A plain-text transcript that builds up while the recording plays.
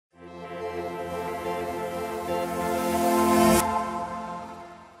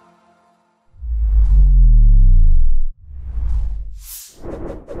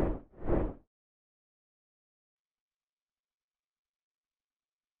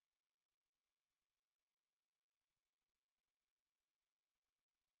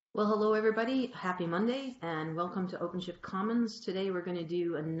Well, hello everybody. Happy Monday and welcome to OpenShift Commons. Today we're going to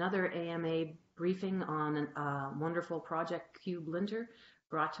do another AMA briefing on a wonderful project, KubeLinter,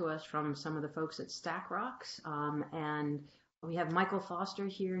 brought to us from some of the folks at StackRox. And we have Michael Foster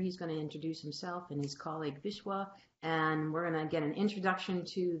here. He's going to introduce himself and his colleague Vishwa. And we're going to get an introduction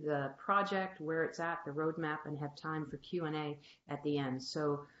to the project, where it's at, the roadmap, and have time for Q&A at the end.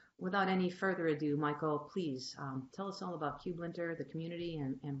 So without any further ado, Michael, please tell us all about KubeLinter, the community,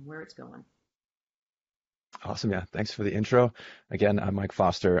 and where it's going. Awesome. Yeah. Thanks for the intro. Again, I'm Mike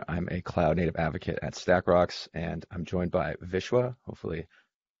Foster. I'm a cloud native advocate at StackRox, and I'm joined by Vishwa. Hopefully,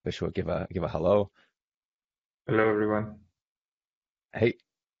 Vishwa give a hello. Hello, everyone. Hey.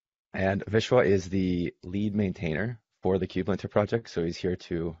 And Vishwa is the lead maintainer for the KubeLinter project, so he's here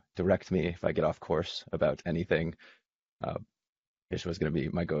to direct me if I get off course about anything. Vishwa is going to be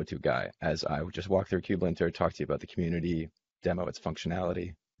my go-to guy as I would just walk through KubeLinter, talk to you about the community, demo its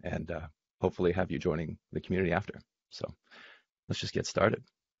functionality, and hopefully have you joining the community after. So let's just get started.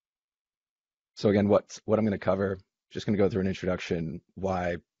 So again, what I'm going to cover, just going to go through an introduction,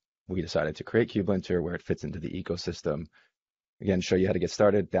 why we decided to create KubeLinter, where it fits into the ecosystem. Again, show you how to get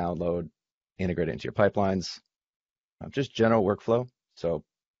started, download, integrate it into your pipelines, just general workflow. So I'm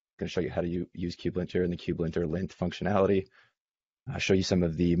going to show you how to use KubeLinter and the KubeLinter lint functionality. I'll show you some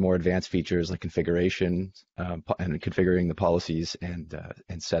of the more advanced features like configuration and configuring the policies and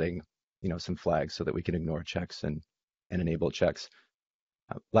setting some flags so that we can ignore checks and enable checks.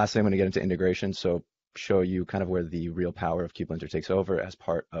 Lastly, I'm going to get into integration, so show you kind of where the real power of KubeLinter takes over as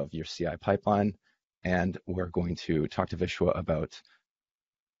part of your CI pipeline. And we're going to talk to Vishwa about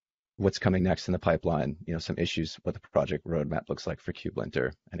what's coming next in the pipeline, some issues, what the project roadmap looks like for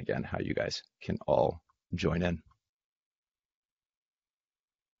KubeLinter, and again, how you guys can all join in.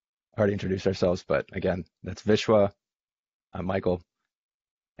 Already introduced ourselves, but again, that's Vishwa. I'm Michael,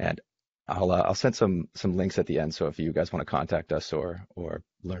 and I'll send some links at the end. So if you guys want to contact us or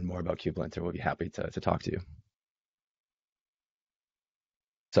learn more about KubeLinter, we'll be happy to talk to you.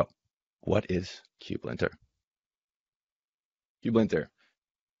 So, what is KubeLinter? KubeLinter.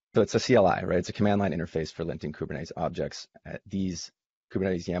 So it's a CLI, right? It's a command line interface for linting Kubernetes objects. These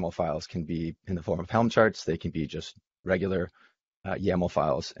Kubernetes YAML files can be in the form of Helm charts. They can be just regular YAML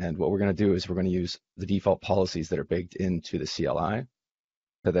files. And what we're going to do is we're going to use the default policies that are baked into the CLI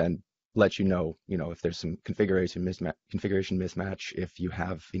to then let you know if there's some configuration mismatch, if you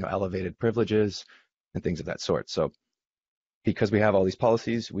have elevated privileges and things of that sort. So because we have all these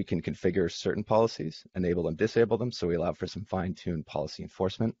policies, we can configure certain policies, enable them, disable them. So we allow for some fine-tuned policy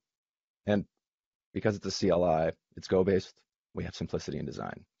enforcement. And because it's a CLI, it's Go-based, we have simplicity in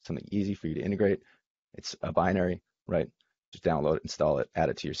design, something easy for you to integrate. It's a binary, right? Just download it, install it, add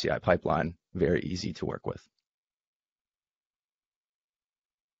it to your CI pipeline. Very easy to work with.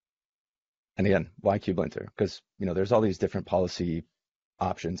 And again, why KubeLinter? Because there's all these different policy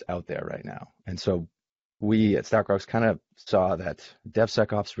options out there right now. And so we at StackRox kind of saw that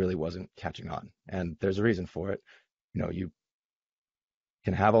DevSecOps really wasn't catching on. And there's a reason for it. You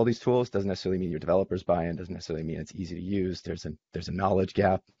can have all these tools, doesn't necessarily mean your developers buy in, doesn't necessarily mean it's easy to use. There's a knowledge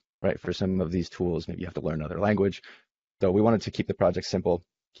gap, right? For some of these tools, maybe you have to learn another language. So we wanted to keep the project simple,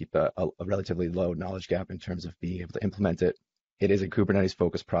 keep a relatively low knowledge gap in terms of being able to implement it. It is a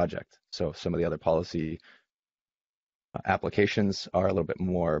Kubernetes-focused project, so some of the other policy applications are a little bit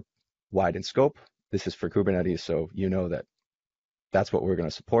more wide in scope. This is for Kubernetes, so that's what we're going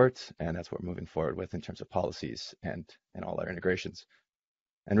to support, and that's what we're moving forward with in terms of policies and all our integrations.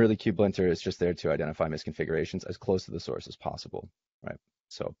 And really, KubeLinter is just there to identify misconfigurations as close to the source as possible, right?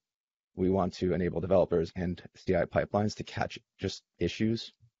 So we want to enable developers and CI pipelines to catch just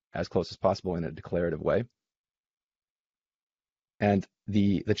issues as close as possible in a declarative way. And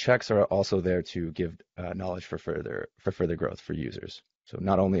the checks are also there to give knowledge for further growth for users. So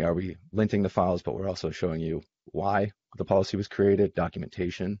not only are we linting the files, but we're also showing you why the policy was created,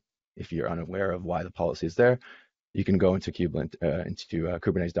 documentation. If you're unaware of why the policy is there, you can go into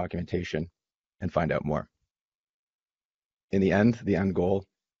Kubernetes documentation and find out more. In the end goal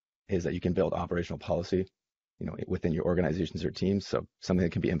is that you can build operational policy, within your organizations or teams. So something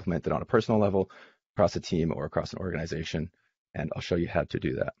that can be implemented on a personal level, across a team or across an organization. And I'll show you how to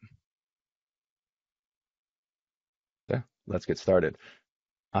do that. Okay, let's get started.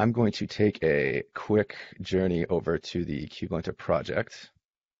 I'm going to take a quick journey over to the KubeLinter project.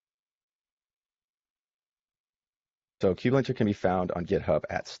 So KubeLinter can be found on GitHub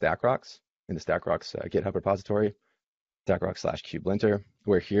at StackRox, in the StackRox GitHub repository, StackRox/KubeLinter,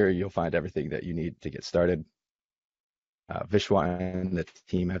 where here you'll find everything that you need to get started. Viswajith and the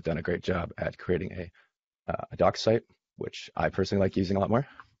team have done a great job at creating a doc site, which I personally like using a lot more.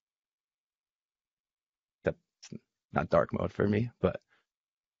 not dark mode for me, but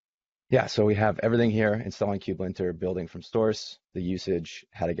yeah, so we have everything here, installing KubeLinter, building from source, the usage,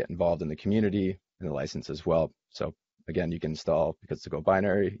 how to get involved in the community, and the license as well. So again, you can install, because it's a Go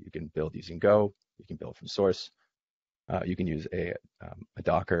binary, you can build using Go, you can build from source, you can use a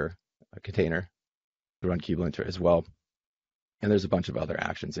Docker container to run KubeLinter as well. And there's a bunch of other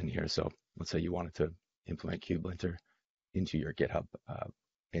actions in here. So let's say you wanted to implement KubeLinter into your GitHub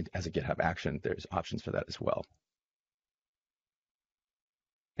as a GitHub action, there's options for that as well.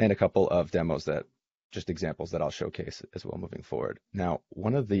 And a couple of demos that, just examples that I'll showcase as well moving forward. Now,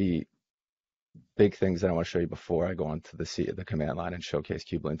 one of the big things that I want to show you before I go on to the command line and showcase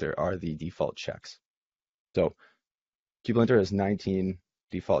KubeLinter are the default checks. So KubeLinter has 19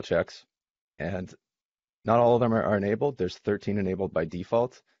 default checks, and not all of them are enabled. There's 13 enabled by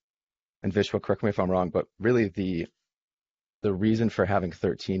default. And Vishwa, correct me if I'm wrong, but really the reason for having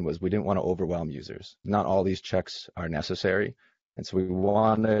 13 was we didn't want to overwhelm users. Not all these checks are necessary. And so we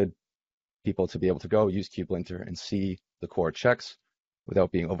wanted people to be able to go use KubeLinter and see the core checks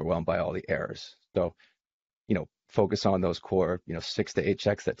without being overwhelmed by all the errors. So, focus on those core, 6 to 8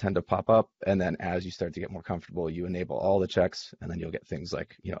 checks that tend to pop up. And then as you start to get more comfortable, you enable all the checks, and then you'll get things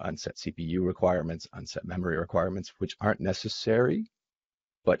like, unset CPU requirements, unset memory requirements, which aren't necessary,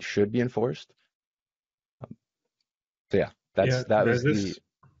 but should be enforced. So yeah, there's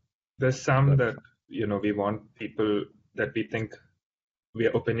some that, we want people that we think we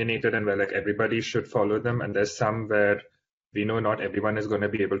are opinionated and we're like, everybody should follow them. And there's some where we know not everyone is going to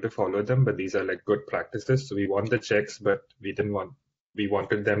be able to follow them, but these are like good practices. So we want the checks, but we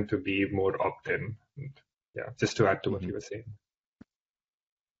wanted them to be more opt-in. Yeah, just to add to what you were saying.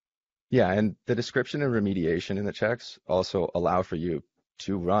 Yeah, and the description and remediation in the checks also allow for you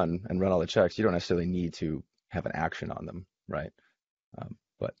to run all the checks. You don't necessarily need to have an action on them, right?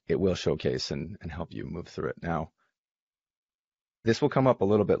 But it will showcase and help you move through it. Now, this will come up a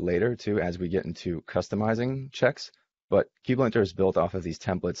little bit later too as we get into customizing checks, but KubeLinter is built off of these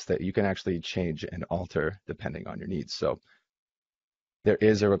templates that you can actually change and alter depending on your needs. So there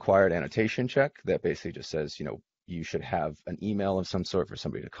is a required annotation check that basically just says, you should have an email of some sort for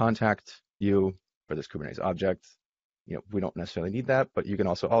somebody to contact you for this Kubernetes object. We don't necessarily need that, but you can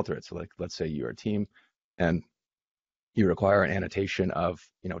also alter it. So like, let's say you're a team and you require an annotation of,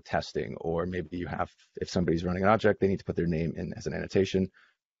 testing, or maybe you have, if somebody's running an object, they need to put their name in as an annotation.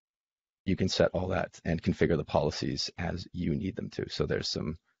 You can set all that and configure the policies as you need them to. So there's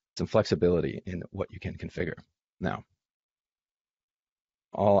some flexibility in what you can configure. Now,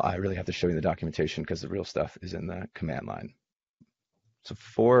 all I really have to show you in the documentation, because the real stuff is in the command line. So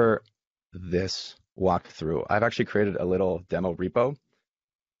for this walkthrough, I've actually created a little demo repo,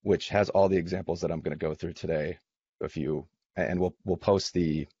 which has all the examples that I'm going to go through today. And we'll post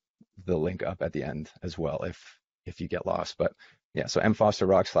the link up at the end as well if you get lost. But yeah, so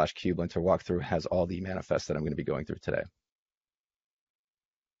mfoster.org/KubeLinter walkthrough has all the manifests that I'm going to be going through today.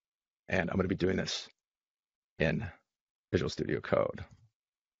 And I'm going to be doing this in Visual Studio Code.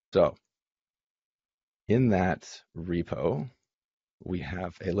 So in that repo, we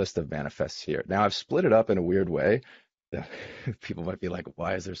have a list of manifests here. Now I've split it up in a weird way. People might be like,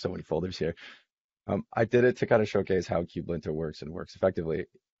 why is there so many folders here? I did it to kind of showcase how KubeLinter works and works effectively.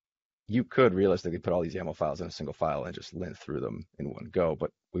 You could realistically put all these YAML files in a single file and just lint through them in one go,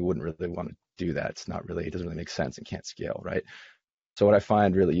 but we wouldn't really want to do that. It doesn't really make sense and can't scale, right? So what I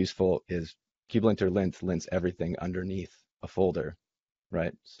find really useful is KubeLinter lints everything underneath a folder,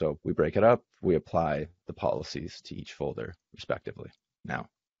 right? So we break it up, we apply the policies to each folder respectively. Now,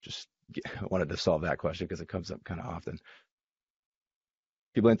 I wanted to solve that question because it comes up kind of often.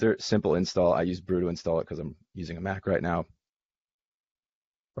 KubeLinter, simple install. I use Brew to install it because I'm using a Mac right now.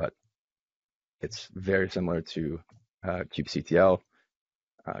 But it's very similar to kubectl,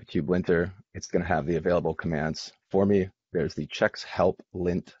 KubeLinter. It's going to have the available commands for me. There's the checks, help,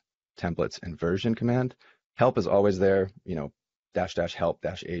 lint, templates, and version command. Help is always there. --help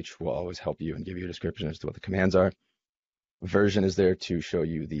 -h will always help you and give you a description as to what the commands are. Version is there to show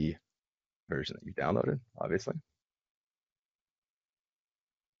you the version that you downloaded, obviously.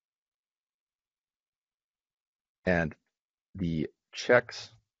 And the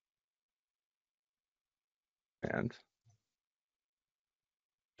checks and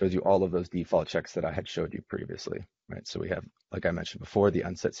shows you all of those default checks that I had showed you previously, right? So we have, like I mentioned before, the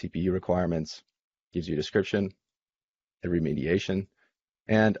unset CPU requirements, gives you a description, a remediation,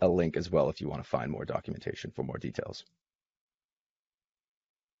 and a link as well if you want to find more documentation for more details.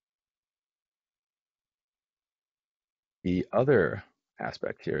 The other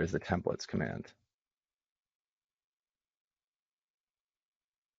aspect here is the templates command.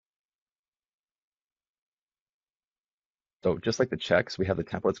 So just like the checks, we have the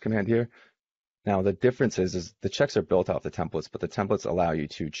templates command here. Now the difference is the checks are built off the templates, but the templates allow you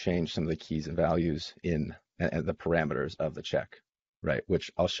to change some of the keys and values in and the parameters of the check, right? Which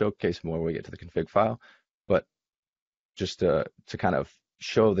I'll showcase more when we get to the config file. But just to kind of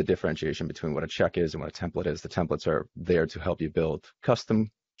show the differentiation between what a check is and what a template is, the templates are there to help you build custom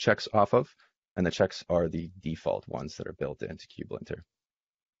checks off of, and the checks are the default ones that are built into KubeLinter.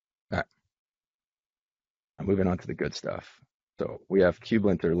 All right, I'm moving on to the good stuff. So we have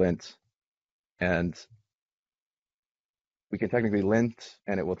KubeLinter lint, and we can technically lint,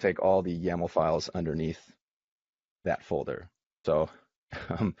 and it will take all the YAML files underneath that folder. So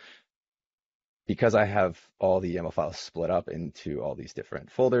because I have all the YAML files split up into all these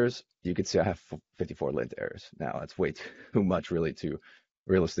different folders, you can see I have 54 lint errors. Now that's way too much really to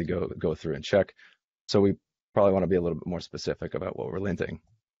realistically go through and check. So we probably want to be a little bit more specific about what we're linting.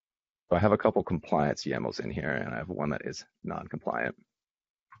 So I have a couple compliance YAMLs in here, and I have one that is non-compliant.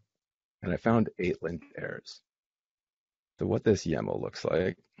 And I found 8 lint errors. So what this YAML looks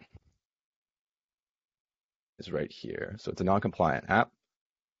like is right here. So it's a non-compliant app.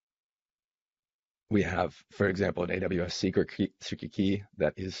 We have, for example, an AWS secret key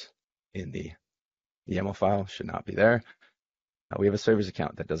that is in the YAML file, should not be there. We have a server's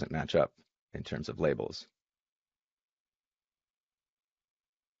account that doesn't match up in terms of labels.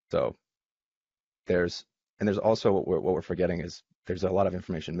 So there's also what we're forgetting is there's a lot of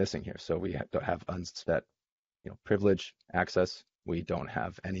information missing here. So we don't have unset, privilege access. We don't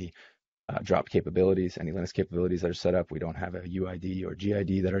have any drop capabilities, any Linux capabilities that are set up. We don't have a UID or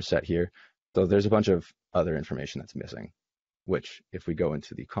GID that are set here. So there's a bunch of other information that's missing, which if we go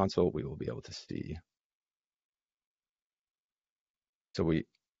into the console, we will be able to see. So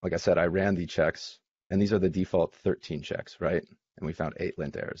like I said, I ran the checks, and these are the default 13 checks, right? And we found 8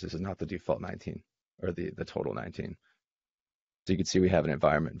 lint errors. This is not the default 19 or the total 19. So you can see we have an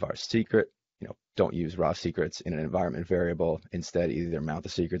environment var secret. Don't use raw secrets in an environment variable. Instead, either mount the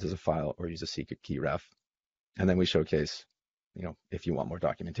secrets as a file or use a secret key ref. And then we showcase, if you want more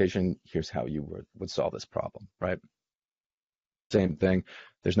documentation, here's how you would solve this problem, right? Same thing.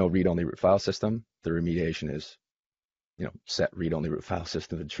 There's no read-only root file system. The remediation is, set read-only root file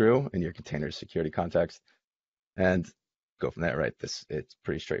system to true in your container security context, and go from there, right? It's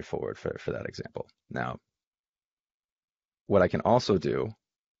pretty straightforward for that example. Now, what I can also do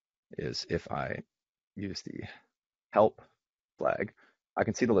is if I use the help flag, I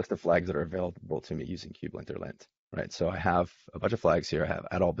can see the list of flags that are available to me using KubeLinter lint, right? So I have a bunch of flags here. I have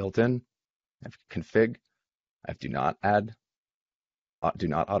add all built in, I have config, I have do not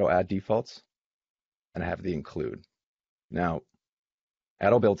auto add defaults, and I have the include. Now,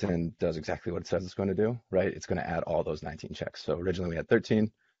 add all built in does exactly what it says it's going to do, right? It's going to add all those 19 checks. So originally we had 13.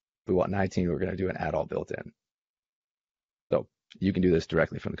 If we want 19, we're going to do an add all built in. So you can do this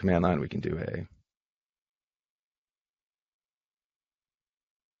directly from the command line. We can do a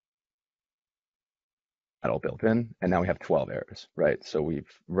add all built in, and now we have 12 errors, right? So we've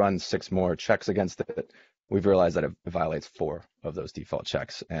run 6 more checks against it. We've realized that it violates 4 of those default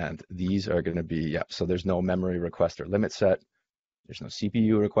checks, and these are going to be, so there's no memory request or limit set. There's no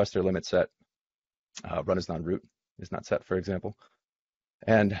CPU request or limit set. Run as non-root is not set, for example.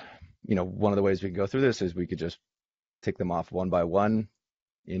 And, one of the ways we can go through this is we could just tick them off one by one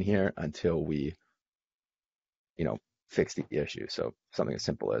in here until we, fix the issue. So something as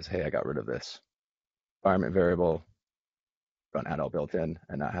simple as, hey, I got rid of this environment variable, run add all built in,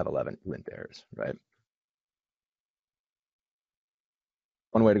 and not have 11 lint errors, right?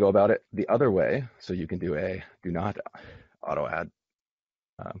 One way to go about it. The other way, so you can do a do not auto add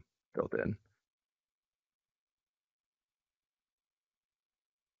built in.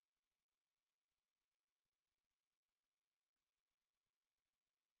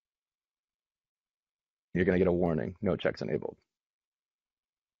 You're going to get a warning, no checks enabled.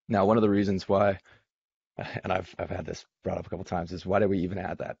 Now, one of the reasons why, and I've had this brought up a couple times, is why do we even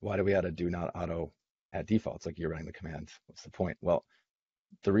add that? Why do we add a do not auto add defaults? Like, you're running the command. What's the point? Well,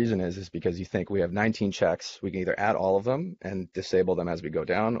 the reason is because you think we have 19 checks. We can either add all of them and disable them as we go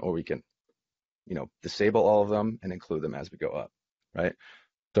down, or we can, disable all of them and include them as we go up, right?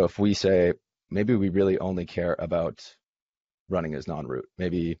 So if we say, maybe we really only care about running as non-root,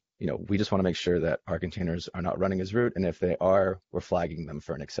 maybe, we just want to make sure that our containers are not running as root, and if they are, we're flagging them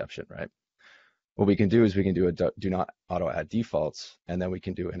for an exception, right? What we can do is we can do a do not auto add defaults, and then we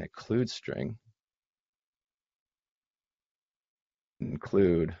can do an include string.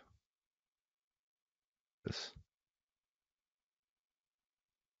 Include this.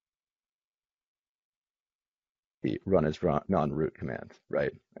 The run as non-root command,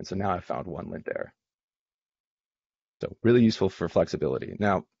 right? And so now I found one lint error. So really useful for flexibility.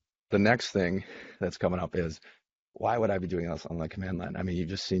 Now, the next thing that's coming up is, why would I be doing this on the command line? I mean, you've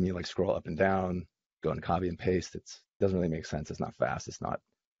just seen me like scroll up and down, go and copy and paste. It doesn't really make sense. It's not fast. It's not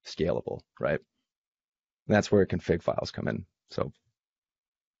scalable, right? And that's where config files come in. So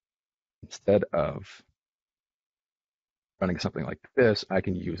instead of running something like this, I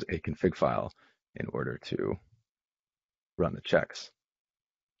can use a config file in order to run the checks.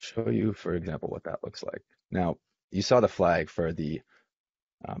 Show you, for example, what that looks like. Now, you saw the flag for the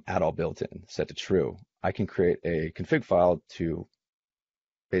add all built-in set to true. I can create a config file to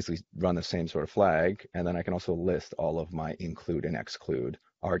basically run the same sort of flag, and then I can also list all of my include and exclude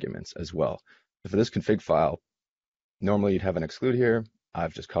arguments as well. So for this config file, normally you'd have an exclude here.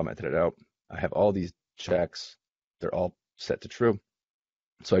 I've just commented it out. I have all these checks. They're all set to true.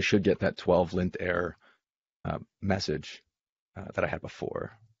 So I should get that 12 lint error message that I had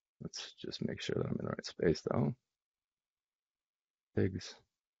before. Let's just make sure that I'm in the right space though. Pigs.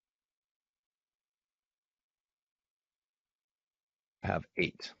 I have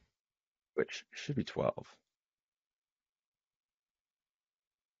 8, which should be 12.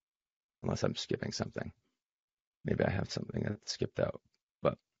 Unless I'm skipping something. Maybe I have something that's skipped out.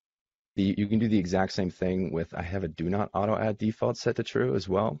 But you can do the exact same thing with, I have a do not auto add default set to true as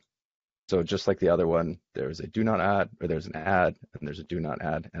well. So just like the other one, there's a do not add, or there's an add, and there's a do not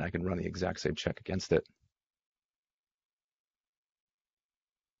add, and I can run the exact same check against it.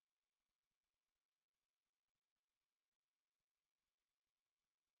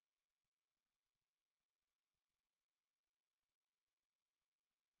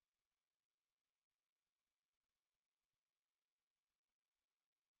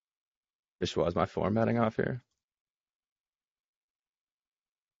 Vishwa, is my formatting off here?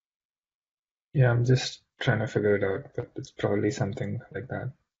 Yeah, I'm just trying to figure it out, but it's probably something like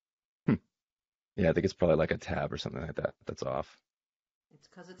that. Yeah, I think it's probably like a tab or something like that that's off. It's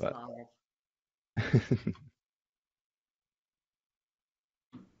because it's live.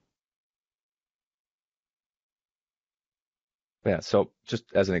 Yeah, so just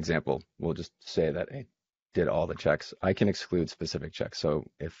as an example, we'll just say that I did all the checks. I can exclude specific checks. So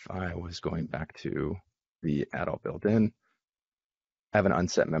if I was going back to the add all built-in, I have an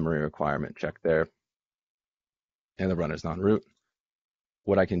unset memory requirement check there, and the run is non-root.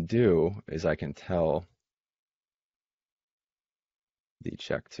 What I can do is I can tell the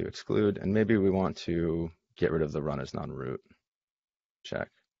check to exclude, and maybe we want to get rid of the run as non-root check.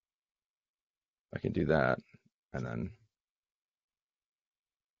 I can do that, and then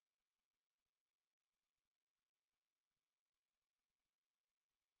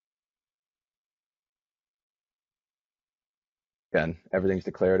again, everything's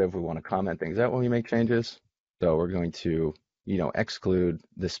declarative. We want to comment things out when we make changes. So we're going to, exclude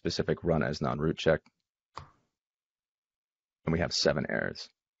this specific run as non-root check. And we have 7 errors.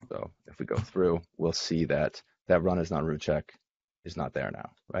 So if we go through, we'll see that that run as non-root check is not there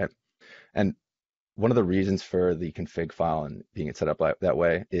now, right? And one of the reasons for the config file and being set up that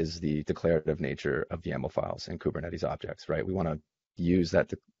way is the declarative nature of YAML files in Kubernetes objects, right? We want to use that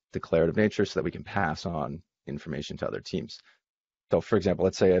declarative nature so that we can pass on information to other teams. So for example,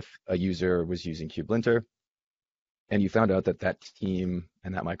 let's say if a user was using KubeLinter and you found out that that team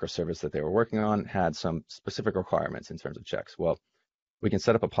and that microservice that they were working on had some specific requirements in terms of checks. Well, we can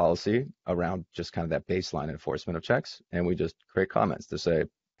set up a policy around just kind of that baseline enforcement of checks, and we just create comments to say,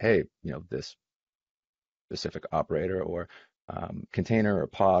 hey, this specific operator or container or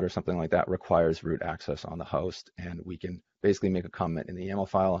pod or something like that requires root access on the host, and we can basically make a comment in the YAML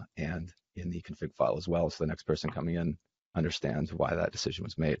file and in the config file as well, so the next person coming in understands why that decision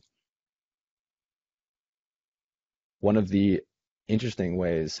was made. One of the interesting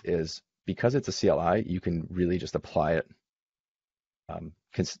ways is because it's a CLI, you can really just apply it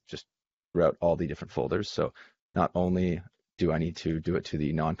just throughout all the different folders. So not only do I need to do it to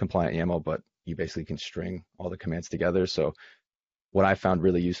the non-compliant YAML, but you basically can string all the commands together. So what I found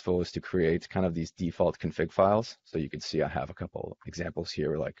really useful is to create kind of these default config files. So you can see I have a couple examples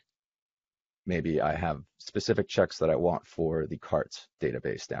here, like maybe I have specific checks that I want for the carts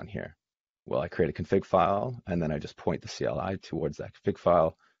database down here. Well, I create a config file, and then I just point the CLI towards that config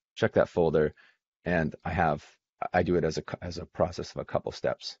file, check that folder, and I do it as a process of a couple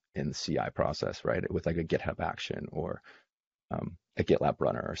steps in the CI process, right? With like a GitHub action or a GitLab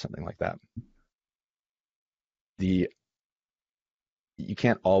runner or something like that. You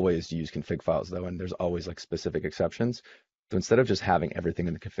can't always use config files though, and there's always like specific exceptions. So instead of just having everything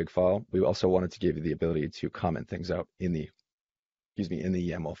in the config file, we also wanted to give you the ability to comment things out in the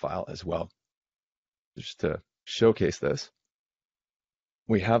YAML file as well. Just to showcase this,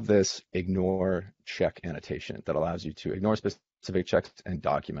 we have this ignore check annotation that allows you to ignore specific checks and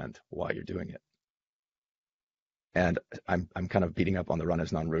document why you're doing it. And I'm kind of beating up on the run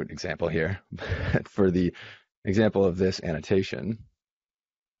as non-root example here. But for the example of this annotation,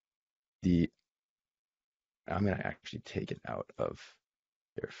 I'm going to actually take it out of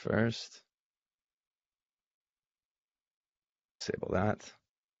here first. Disable that.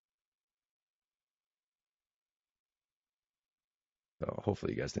 So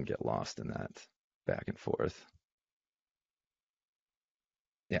hopefully you guys didn't get lost in that back and forth.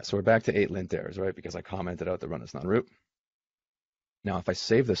 Yeah, so we're back to 8 lint errors, right? Because I commented out the run as non-root. Now, if I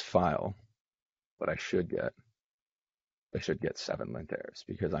save this file, what I should get 7 lint errors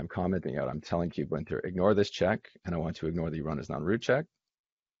because I'm commenting out, I'm telling KubeLinter, ignore this check, and I want to ignore the run as non-root check.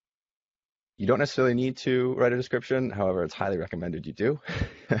 You don't necessarily need to write a description. However, it's highly recommended you do.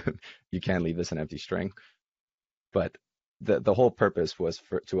 You can leave this an empty string. But the whole purpose was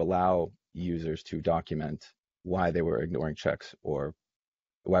to allow users to document why they were ignoring checks or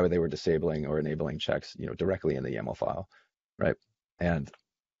why they were disabling or enabling checks, directly in the YAML file, right? And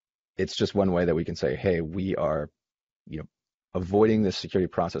it's just one way that we can say, hey, we are, avoiding this security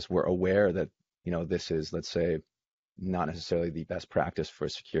process. We're aware that, this is, let's say, not necessarily the best practice for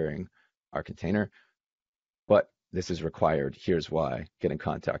securing our container, but this is required. Here's why. Get in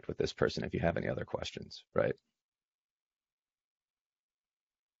contact with this person if you have any other questions, right?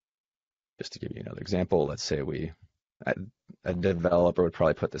 Just to give you another example, let's say a developer would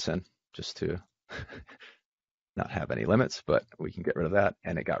probably put this in just to not have any limits, but we can get rid of that,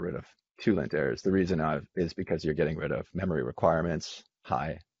 and it got rid of 2 lint errors. The reason is because you're getting rid of memory requirements,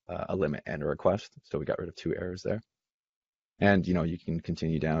 a limit, and a request. So we got rid of 2 errors there. And you can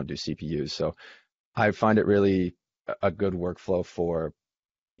continue down, do CPUs. So I find it really a good workflow for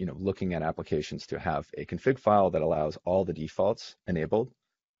looking at applications to have a config file that allows all the defaults enabled,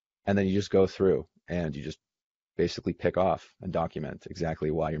 and then you just go through and you just basically pick off and document exactly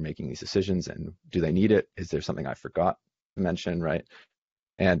why you're making these decisions and do they need it? Is there something I forgot to mention, right?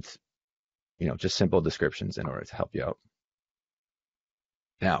 And just simple descriptions in order to help you out.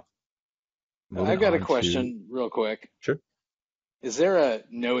 Now, I got a question real quick. Sure. Is there a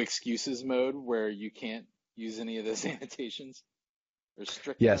no excuses mode where you can't use any of those annotations or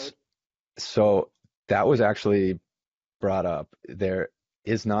strict Yes. mode? So that was actually brought up. There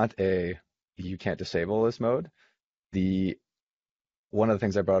is not you can't disable this mode. One of the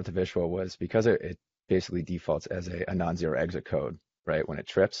things I brought up to Viswa was because it basically defaults as a non-zero exit code, right, when it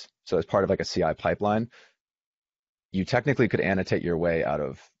trips. So as part of like a CI pipeline, you technically could annotate your way out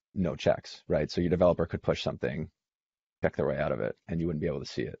of no checks, right? So your developer could push something, check their way out of it, and you wouldn't be able to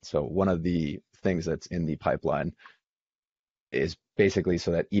see it. So one of the things that's in the pipeline is basically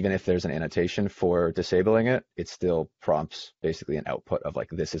so that even if there's an annotation for disabling it, it still prompts basically an output of like,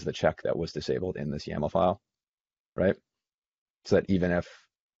 this is the check that was disabled in this YAML file, right? So that even if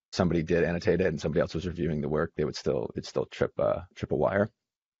somebody did annotate it and somebody else was reviewing the work, it'd still trip a wire.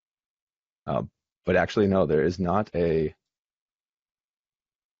 But actually, no, there is not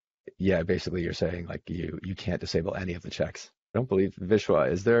basically you're saying like you can't disable any of the checks. I don't believe,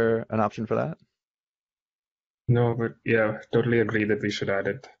 Viswa, is there an option for that? No, but yeah, totally agree that we should add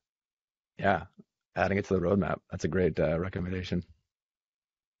it. Yeah, adding it to the roadmap. That's a great recommendation.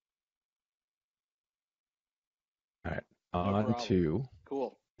 All right, on to.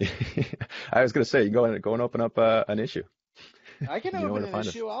 Cool. I was going to say, you go and open up an issue. I can open an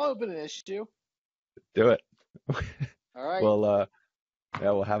issue. I'll open an issue. Do it. All right. Well,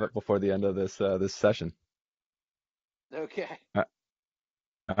 we'll have it before the end of this session. Okay. All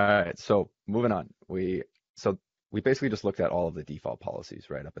right. So moving on, we basically just looked at all of the default policies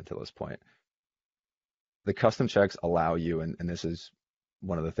right up until this point. The custom checks allow you, and this is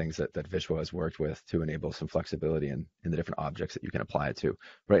one of the things that Viswa has worked with to enable some flexibility in the different objects that you can apply it to.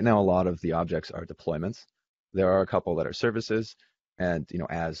 Right now, a lot of the objects are deployments. There are a couple that are services. And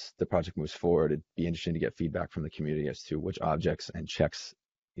as the project moves forward, it'd be interesting to get feedback from the community as to which objects and checks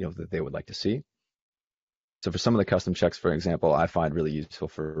that they would like to see. So for some of the custom checks, for example, I find really useful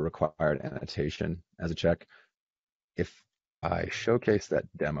for required annotation as a check. If I showcase that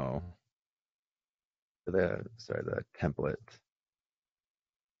demo, the template.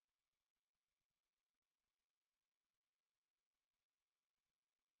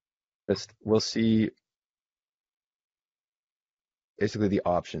 We'll see basically the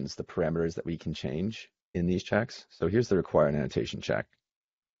options, the parameters that we can change in these checks. So here's the required annotation check.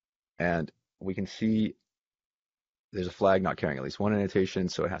 And we can see there's a flag not carrying at least one annotation,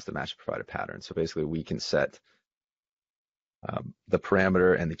 so it has to match the provided pattern. So basically we can set the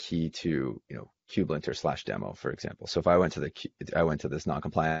parameter and the key to, KubeLinter/demo, for example. So if I went to this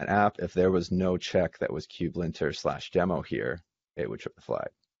non-compliant app, if there was no check that was KubeLinter/demo here, it would trip the flag,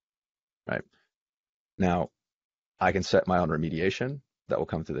 right? Now, I can set my own remediation that will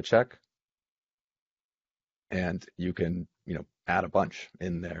come through the check, and you can, add a bunch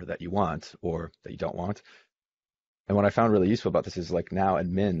in there that you want or that you don't want. And what I found really useful about this is like now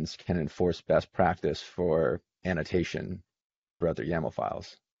admins can enforce best practice for annotation throughout their YAML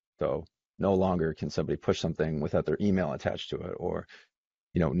files. So no longer can somebody push something without their email attached to it, or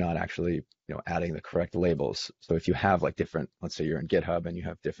not actually adding the correct labels. So if you have like different, let's say you're in GitHub and you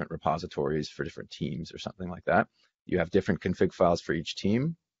have different repositories for different teams or something like that, you have different config files for each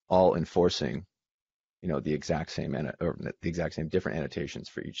team, all enforcing the exact same different annotations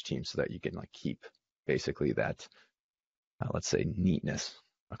for each team, so that you can like keep basically that let's say neatness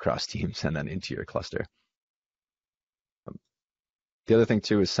across teams and then into your cluster. The other thing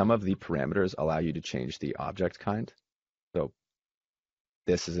too is some of the parameters allow you to change the object kind. So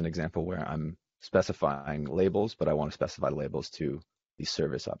this is an example where I'm specifying labels, but I want to specify labels to the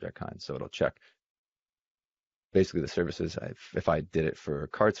service object kind. So it'll check basically the services. If I did it for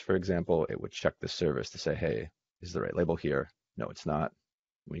carts, for example, it would check the service to say, hey, is the right label here? No, it's not.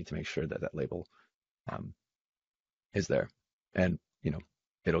 We need to make sure that that label is there. And,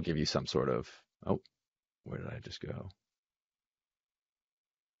 it'll give you some sort of, oh, where did I just go?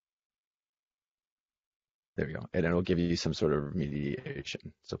 There we go. And it'll give you some sort of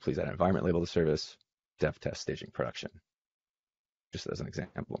remediation. So please add an environment label to service, dev test, staging, production, just as an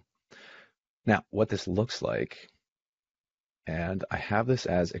example. Now, what this looks like, and I have this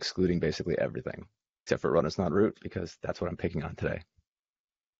as excluding basically everything, except for run as not root, because that's what I'm picking on today.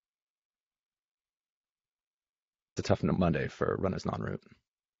 It's a tough Monday for run as non-root.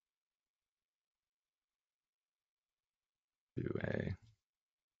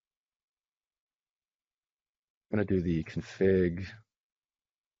 I'm going to do the config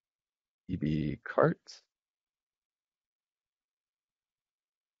db cart.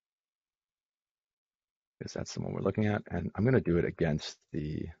 Because that's the one we're looking at. And I'm going to do it against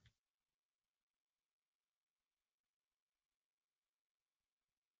the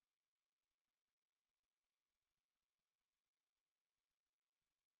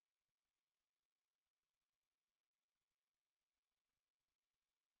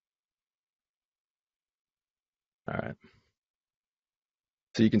all right.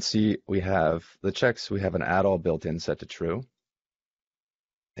 So you can see we have the checks, we have an add all built in set to true.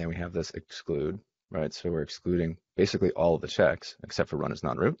 And we have this exclude, right? So we're excluding basically all of the checks except for run as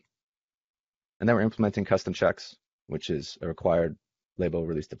non-root. And then we're implementing custom checks, which is a required label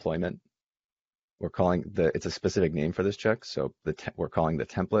release deployment. We're calling it's a specific name for this check. So we're calling the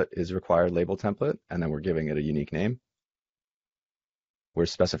template is required label template, and then we're giving it a unique name. We're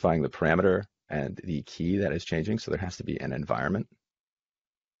specifying the parameter and the key that is changing. So there has to be an environment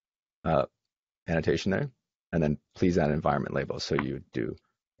annotation there, and then please add environment label. So you do,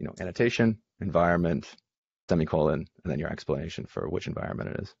 annotation, environment, semicolon, and then your explanation for which environment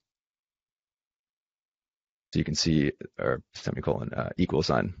it is. So you can see, or semicolon, equal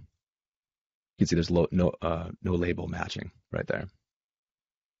sign. You can see there's no label matching right there.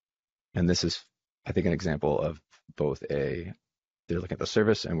 And this is, I think, an example of both they're looking at the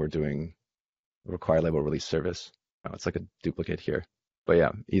service and we're doing require label release service. Oh, it's like a duplicate here. But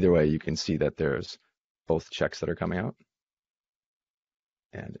yeah, either way, you can see that there's both checks that are coming out.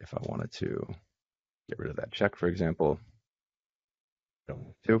 And if I wanted to get rid of that check, for example, I don't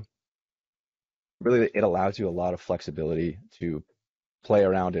want to. Really, it allows you a lot of flexibility to play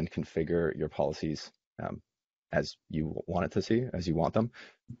around and configure your policies as you want it to see, as you want them.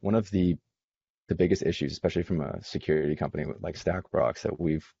 One of the biggest issues, especially from a security company like StackRox that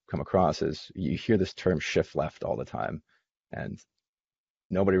we've come across, is you hear this term shift left all the time. And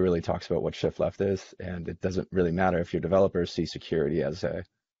nobody really talks about what shift left is, and it doesn't really matter if your developers see security as a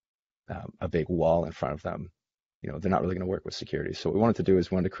big wall in front of them. They're not really going to work with security. So what we wanted to do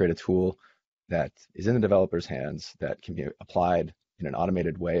is we wanted to create a tool that is in the developer's hands that can be applied in an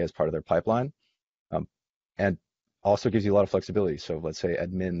automated way as part of their pipeline, and also gives you a lot of flexibility. So let's say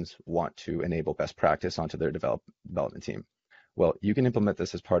admins want to enable best practice onto their development team. Well, you can implement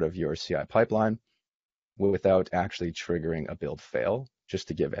this as part of your CI pipeline without actually triggering a build fail, just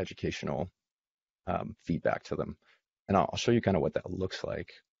to give educational feedback to them. And I'll show you kind of what that looks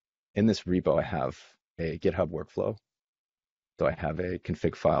like. In this repo, I have a GitHub workflow. So I have a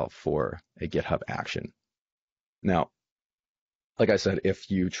config file for a GitHub action. Now, like I said, if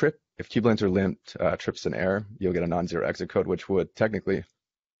KubeLinter lint trips an error, you'll get a non-zero exit code, which would technically,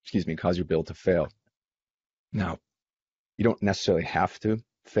 cause your build to fail. Now, You don't necessarily have to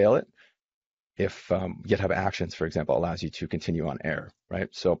fail it if GitHub Actions, for example, allows you to continue on air, right?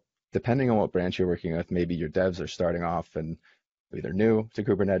 So depending on what branch you're working with, maybe your devs are starting off and maybe they're new to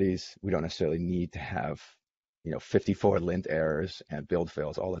Kubernetes. We don't necessarily need to have 54 lint errors and build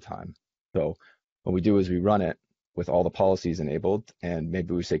fails all the time. So what we do is we run it with all the policies enabled, and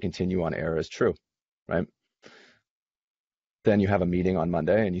maybe we say continue on air as true, right? Then you have a meeting on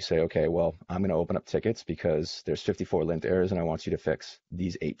Monday and you say, okay, well, I'm going to open up tickets because there's 54 lint errors and I want you to fix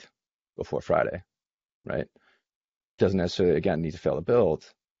these 8 before Friday, right? Doesn't necessarily, again, need to fail the build,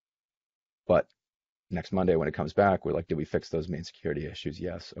 but next Monday when it comes back, we're like, did we fix those main security issues?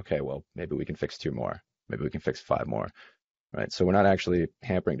 Yes. Okay, well, maybe we can fix 2 more. Maybe we can fix 5 more, right? So we're not actually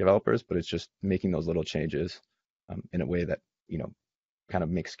hampering developers, but it's just making those little changes in a way that, kind of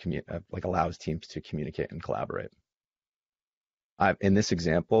makes like allows teams to communicate and collaborate. In this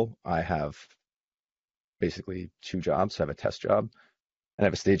example, I have basically 2 jobs. I have a test job and I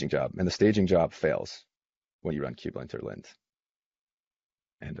have a staging job, and the staging job fails when you run KubeLinter lint.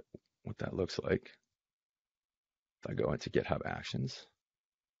 And what that looks like, if I go into GitHub Actions,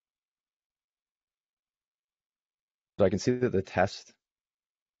 so I can see that the test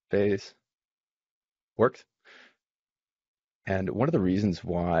phase worked. And one of the reasons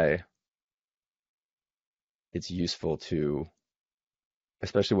why it's useful to,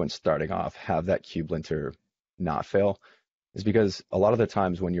 especially when starting off, have that KubeLinter not fail is because a lot of the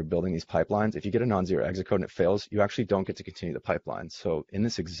times when you're building these pipelines, if you get a non-zero exit code and it fails, you actually don't get to continue the pipeline. So in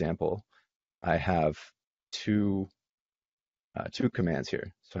this example, I have two commands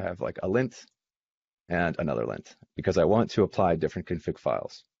here. So I have like a lint and another lint because I want to apply different config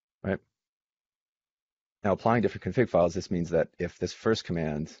files, right? Now applying different config files, this means that if this first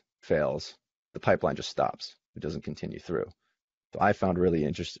command fails, the pipeline just stops. It doesn't continue through. So I found really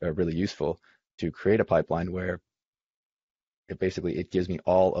useful to create a pipeline where it gives me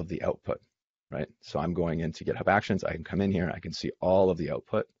all of the output, right? So I'm going into GitHub Actions. I can come in here and I can see all of the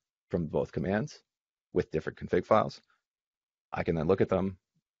output from both commands with different config files. I can then look at them,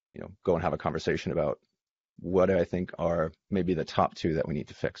 go and have a conversation about what I think are maybe the top 2 that we need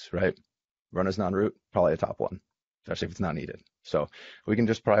to fix, right? Run as non-root, probably a top 1, especially if it's not needed. So we can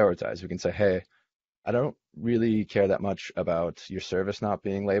just prioritize. We can say, hey, I don't really care that much about your service not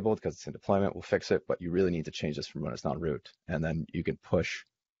being labeled because it's in deployment. We'll fix it, but you really need to change this from run as non-root. And then you can push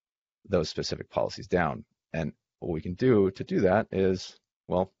those specific policies down. And what we can do to do that is,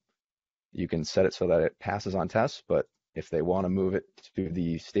 well, you can set it so that it passes on tests, but if they want to move it to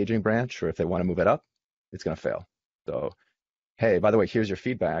the staging branch or if they want to move it up, it's going to fail. So, hey, by the way, here's your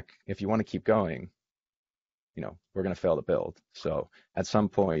feedback. If you want to keep going, we're going to fail the build. So at some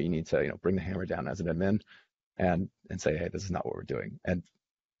point you need to, bring the hammer down as an admin and say, hey, this is not what we're doing. And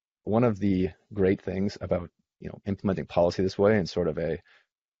one of the great things about, implementing policy this way and sort of a,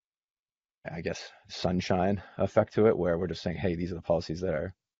 I guess, sunshine effect to it, where we're just saying, hey, these are the policies that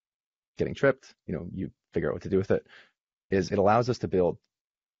are getting tripped, you figure out what to do with it, is it allows us to build,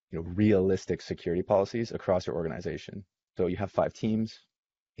 realistic security policies across your organization. So you have 5 teams,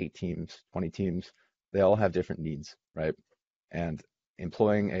 8 teams, 20 teams, they all have different needs, right? And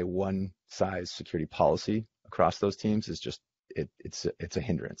employing a one-size security policy across those teams is just, it's a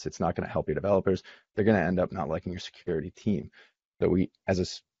hindrance. It's not going to help your developers. They're going to end up not liking your security team. So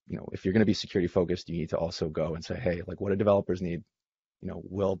if you're going to be security focused, you need to also go and say, hey, like what do developers need?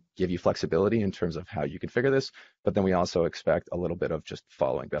 We'll give you flexibility in terms of how you configure this, but then we also expect a little bit of just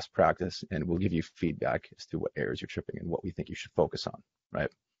following best practice, and we'll give you feedback as to what areas you're tripping and what we think you should focus on,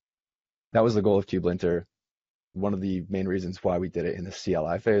 right? That was the goal of KubeLinter. One of the main reasons why we did it in the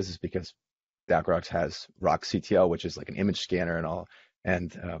CLI phase is because StackRox has RockCTL, which is like an image scanner and all,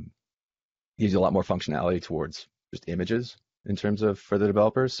 and gives you a lot more functionality towards just images in terms of for the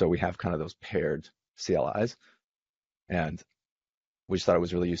developers. So we have kind of those paired CLIs, and we just thought it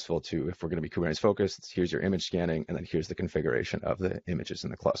was really useful to, if we're going to be Kubernetes focused, here's your image scanning, and then here's the configuration of the images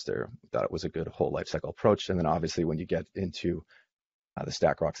in the cluster. We thought it was a good whole lifecycle approach. And then obviously when you get into the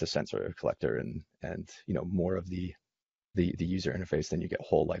StackRox, the sensor collector, and more of the user interface, then you get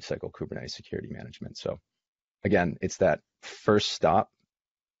whole lifecycle Kubernetes security management. So again, it's that first stop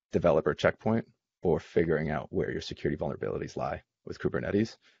developer checkpoint for figuring out where your security vulnerabilities lie with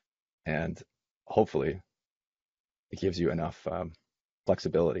Kubernetes, and hopefully it gives you enough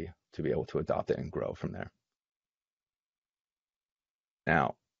flexibility to be able to adopt it and grow from there.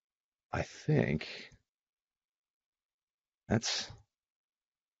 Now, I think that's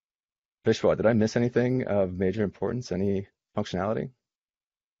Vishwa. Did I miss anything of major importance? Any functionality?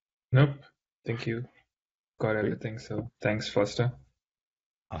 Nope. Thank you. Got everything. So thanks, Foster.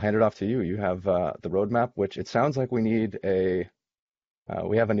 I'll hand it off to you. You have the roadmap, which it sounds like we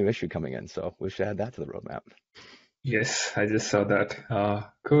have a new issue coming in, so we should add that to the roadmap. Yes, I just saw that.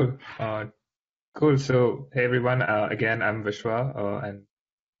 Cool. Cool. So, hey everyone. Again, I'm Vishwa, and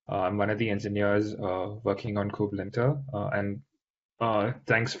I'm one of the engineers working on KubeLinter. And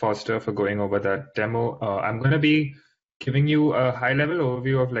thanks, Foster, for going over that demo. I'm going to be giving you a high-level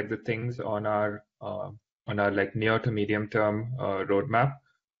overview of like the things on our like near to medium term roadmap.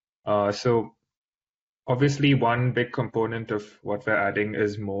 So obviously, one big component of what we're adding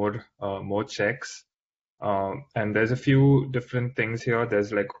is more checks. And there's a few different things here.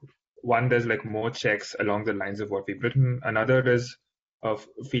 There's like more checks along the lines of what we've written. Another is a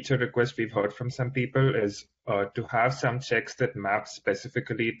feature request we've heard from some people is to have some checks that map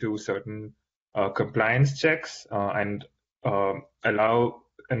specifically to certain compliance checks and allow,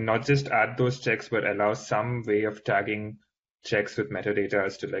 and not just add those checks, but allow some way of tagging checks with metadata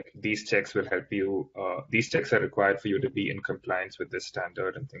as to like these checks will help you, these checks are required for you to be in compliance with this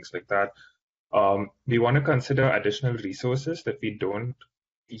standard and things like that. We want to consider additional resources that we don't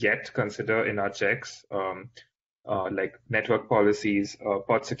yet consider in our checks, like network policies,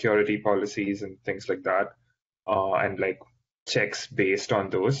 pod security policies, and things like that, and like checks based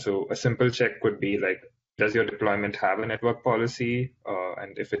on those. So a simple check could be like, does your deployment have a network policy?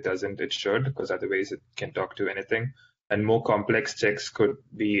 And if it doesn't, it should, because otherwise it can talk to anything. And more complex checks could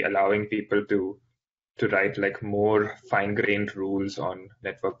be allowing people to write like more fine-grained rules on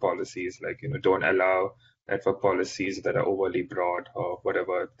network policies, like, don't allow network policies that are overly broad or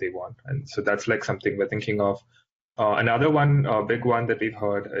whatever they want. And so that's like something we're thinking of. Another one, big one that we've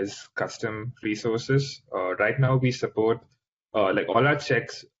heard is custom resources. Right now we support, like all our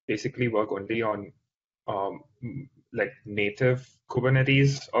checks basically work only on like native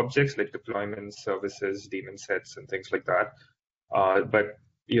Kubernetes objects, like deployments, services, daemon sets, and things like that. But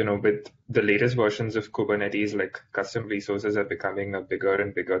with the latest versions of Kubernetes, like custom resources are becoming a bigger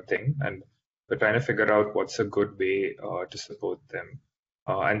and bigger thing, and we're trying to figure out what's a good way to support them.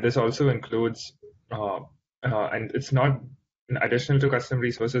 And this also includes, and it's not additional to custom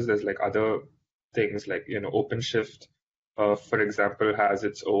resources. There's like other things like OpenShift, for example, has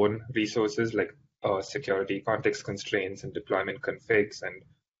its own resources like security context constraints and deployment configs, and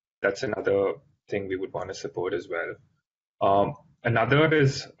that's another thing we would want to support as well. Another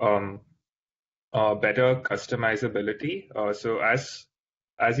is better customizability. So as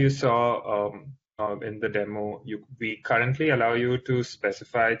you saw in the demo, we currently allow you to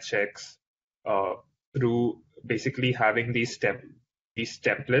specify checks through basically having these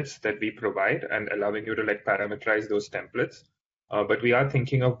templates that we provide and allowing you to like parameterize those templates. But we are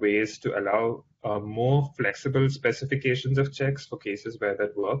thinking of ways to allow more flexible specifications of checks for cases where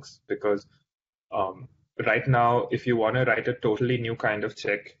that works, because right now, if you want to write a totally new kind of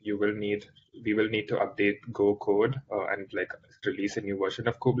check, we will need to update Go code and like release a new version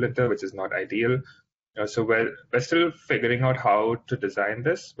of KubeLinter, which is not ideal. So we're still figuring out how to design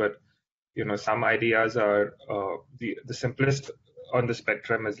this, but some ideas are the simplest on the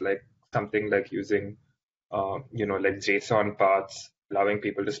spectrum is like something like using like JSON paths, allowing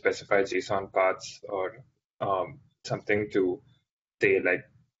people to specify JSON paths, or something to say like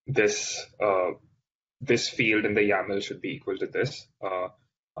this field in the YAML should be equal to this.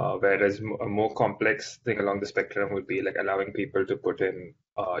 Whereas a more complex thing along the spectrum would be like allowing people to put in,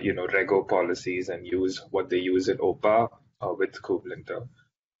 Rego policies and use what they use in OPA with KubeLinter.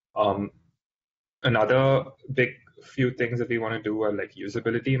 Another big few things that we want to do are like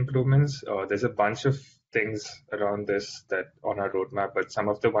usability improvements. There's a bunch of things around this that on our roadmap, but some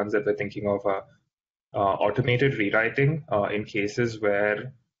of the ones that we're thinking of are automated rewriting in cases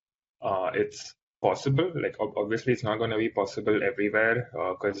where it's possible. Like obviously it's not going to be possible everywhere,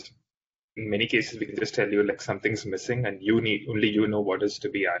 because in many cases we can just tell you like something's missing and only you know what is to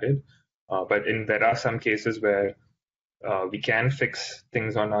be added. But there are some cases where we can fix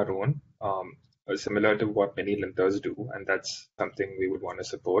things on our own, similar to what many linters do, and that's something we would want to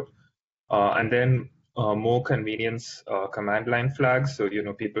support. And then more convenience command line flags. So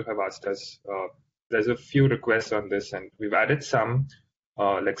people have asked us. There's a few requests on this, and we've added some.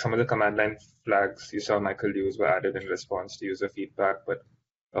 Like some of the command line flags you saw Michael use were added in response to user feedback, but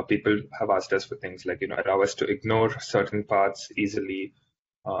people have asked us for things like allow us to ignore certain parts easily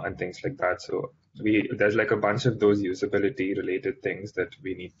and things like that. So there's like a bunch of those usability related things that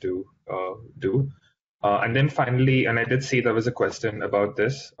we need to do. And then finally, and I did see there was a question about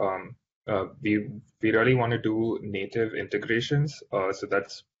this. We really want to do native integrations. So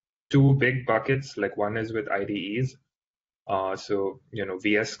that's two big buckets. Like one is with IDEs. So,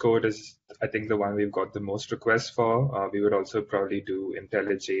 VS Code is, I think, the one we've got the most requests for. We would also probably do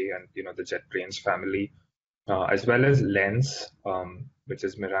IntelliJ and, the JetBrains family, as well as Lens, which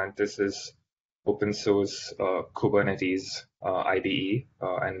is Mirantis's open source Kubernetes IDE.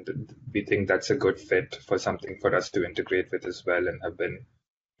 And we think that's a good fit for something for us to integrate with as well, and have been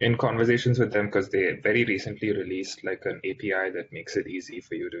in conversations with them because they very recently released like an API that makes it easy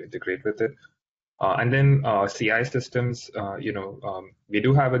for you to integrate with it. And then CI systems, we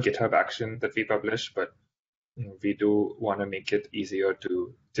do have a GitHub action that we publish, but we do want to make it easier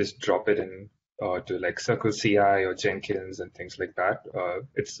to just drop it in to like Circle CI or Jenkins and things like that.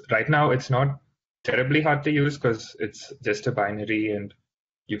 It's right now it's not terribly hard to use because it's just a binary and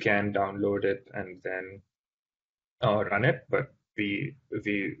you can download it and then run it. But we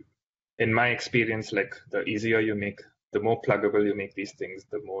in my experience, like the easier you make, the more pluggable you make these things,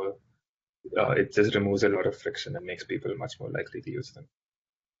 the more it just removes a lot of friction and makes people much more likely to use them.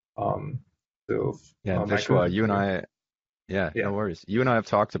 Vishwa, you and I, no worries. You and I have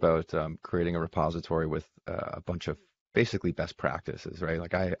talked about creating a repository with a bunch of basically best practices, right?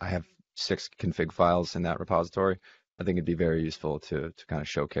 Like I have 6 config files in that repository. I think it'd be very useful to kind of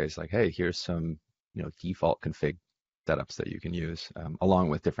showcase like, hey, here's some default config setups that you can use, along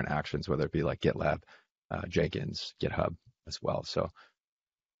with different actions, whether it be like GitLab, Jenkins, GitHub as well. So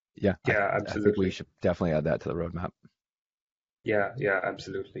absolutely. I think we should definitely add that to the roadmap. Yeah,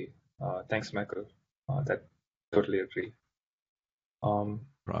 absolutely. Thanks, Michael. That totally agree.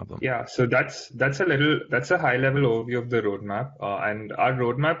 Problem. Yeah, so that's a high level overview of the roadmap, and our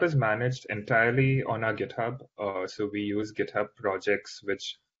roadmap is managed entirely on our GitHub. So we use GitHub projects,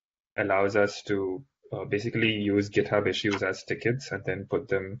 which allows us to basically use GitHub issues as tickets and then put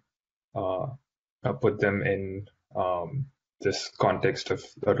them in this context of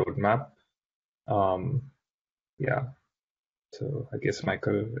a roadmap. So I guess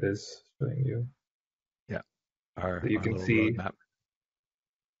Michael is showing you. Yeah, so you can see roadmap.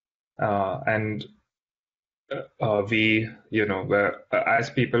 And we, as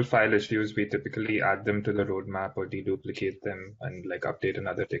people file issues, we typically add them to the roadmap or deduplicate them and like update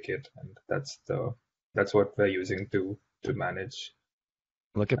another ticket, and that's what we're using to manage.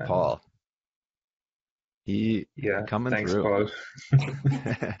 Look at Paul. He coming thanks, through. Paul.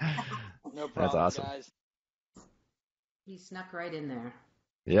 No problem, that's awesome. guys. He snuck right in there.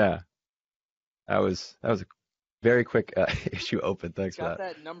 Yeah, that was a very quick issue open. Thanks for that.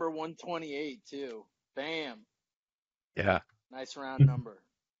 Got that number 128 too. Bam. Yeah. Nice round number.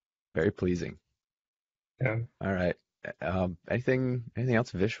 Very pleasing. Yeah. All right. Anything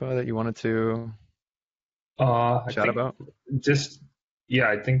else, Vishwa, that you wanted to chat about?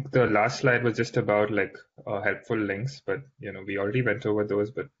 I think the last slide was just about like helpful links, but we already went over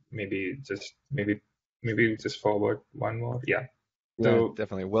those, but maybe just forward one more. Yeah. So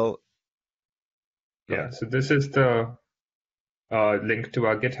definitely. Well. Yeah. So this is the link to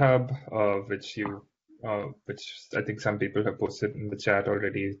our GitHub, which I think some people have posted in the chat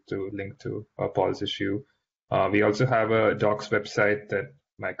already to link to Paul's issue. We also have a docs website that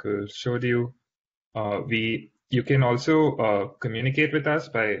Michael showed you. You can also communicate with us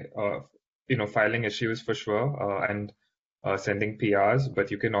by filing issues for sure and sending PRs,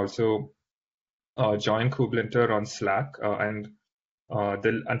 but you can also join KubeLinter on Slack, and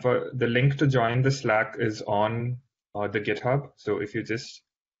the link to join the Slack is on the GitHub. So if you just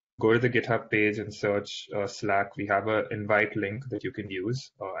go to the GitHub page and search Slack, we have an invite link that you can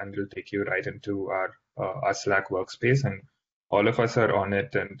use, and it'll take you right into our Slack workspace. And all of us are on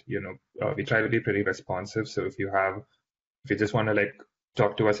it, and we try to be pretty responsive. So if you just want to like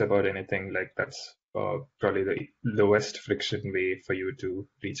talk to us about anything, like that's probably the lowest friction way for you to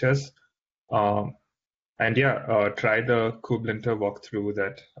reach us. And try the KubeLinter walkthrough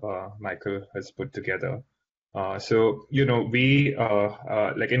that Michael has put together. So we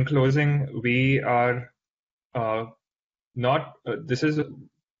like in closing, we are not. This is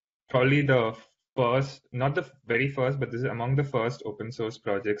probably the first, not the very first, but this is among the first open source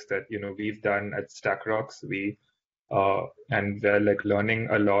projects that we've done at StackRox. And we're like learning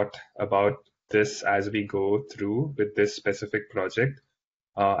a lot about this as we go through with this specific project,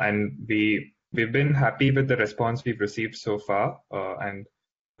 and we've been happy with the response we've received so far, and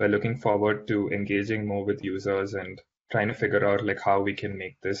we're looking forward to engaging more with users and trying to figure out like how we can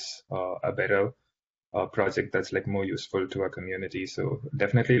make this a better project that's like more useful to our community. So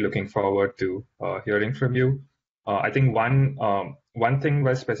definitely looking forward to hearing from you. I think one thing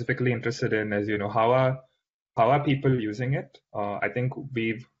we're specifically interested in is how are people using it. I think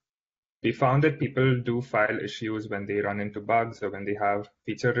we found that people do file issues when they run into bugs or when they have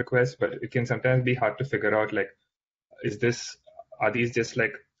feature requests, but it can sometimes be hard to figure out like are these just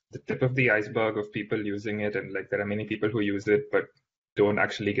like the tip of the iceberg of people using it, and like there are many people who use it but don't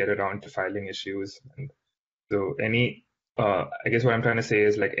actually get around to filing issues. And so I guess what I'm trying to say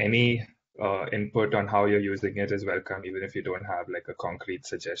is like any input on how you're using it is welcome, even if you don't have like a concrete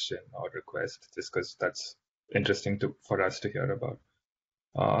suggestion or request, just because that's interesting for us to hear about.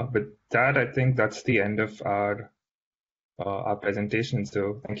 With that, I think that's the end of our presentation.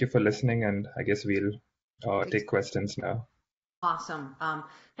 So thank you for listening, and I guess we'll take questions now. Awesome.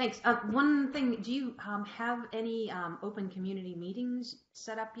 Thanks. One thing, do you have any open community meetings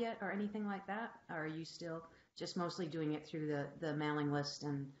set up yet or anything like that? Or are you still just mostly doing it through the mailing list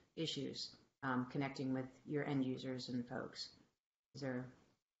and issues, connecting with your end users and folks? Is there...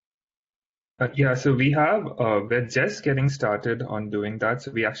 Yeah, so we're just getting started on doing that. So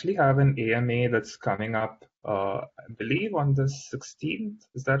we actually have an AMA that's coming up, I believe on the 16th.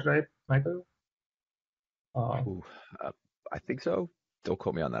 Is that right, Michael? I think so. Don't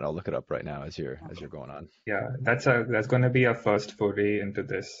quote me on that. I'll look it up right now as you're going on. Yeah, that's going to be our first foray into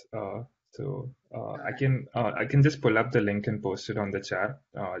this. I can just pull up the link and post it on the chat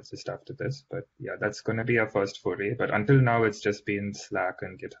just after this. But yeah, that's going to be our first foray. But until now, it's just been Slack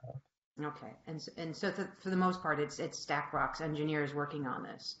and GitHub. Okay, and so for the most part, it's StackRox engineers working on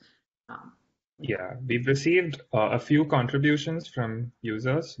this. Yeah, we've received a few contributions from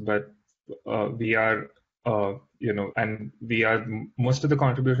users, but we are, and most of the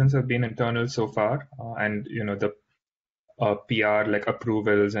contributions have been internal so far, and the PR like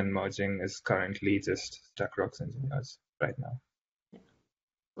approvals and merging is currently just StackRox engineers right now. Yeah.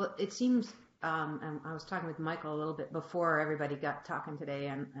 Well, it seems, and I was talking with Michael a little bit before everybody got talking today,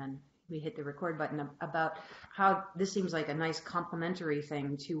 and we hit the record button about how this seems like a nice complementary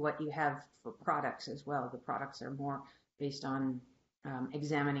thing to what you have for products as well. The products are more based on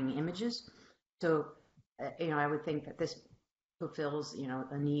examining images. So, I would think that this fulfills,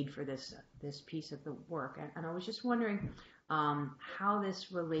 a need for this piece of the work. And I was just wondering how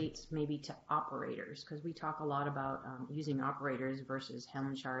this relates maybe to operators, because we talk a lot about using operators versus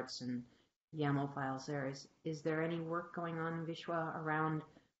Helm charts and YAML files there. Is there any work going on, Vishwa, around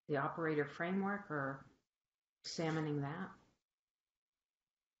the operator framework or examining that?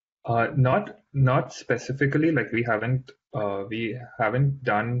 Not specifically. Like we haven't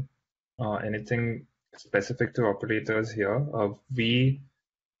done anything specific to operators here.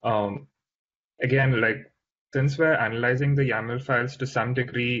 Again, like since we're analyzing the YAML files to some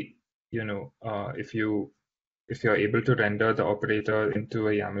degree, if you're able to render the operator into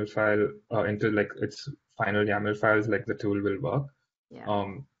a YAML file, into like its final YAML files, like the tool will work. Yeah.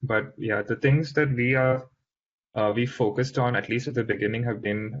 But yeah, the things that we focused on, at least at the beginning, have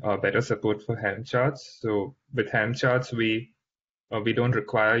been better support for Helm charts. So with Helm charts, we don't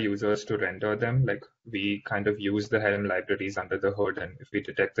require users to render them. Like we kind of use the Helm libraries under the hood, and if we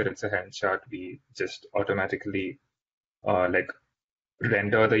detect that it's a Helm chart, we just automatically like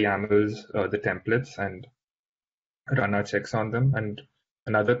render the YAMLs, the templates, and run our checks on them. And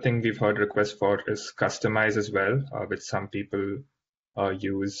another thing we've heard requests for is customize as well, which some people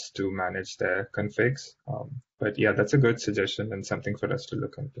use to manage their configs. But yeah, that's a good suggestion and something for us to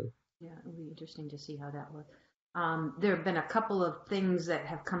look into. Yeah, it'll be interesting to see how that works. There have been a couple of things that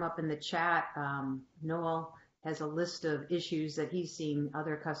have come up in the chat. Noel has a list of issues that he's seen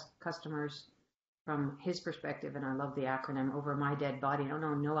other customers from his perspective, and I love the acronym Over My Dead Body. I don't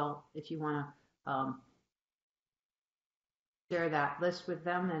know, Noel, if you want to share that list with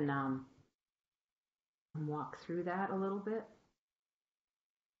them and walk through that a little bit.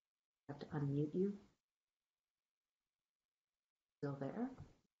 I have to unmute you. Still there?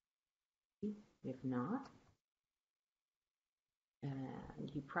 If not, and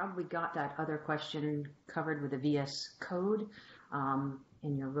you probably got that other question covered with the VS Code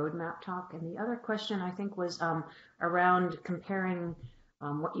in your roadmap talk. And the other question, I think, was around comparing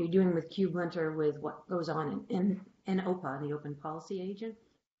what you're doing with KubeLinter with what goes on in OPA, the Open Policy Agent.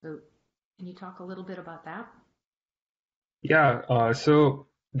 So can you talk a little bit about that? Yeah, so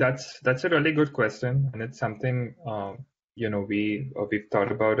that's a really good question, and it's something we've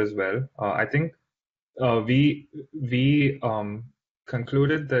thought about as well. I think we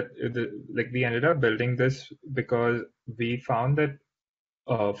concluded that we ended up building this because we found that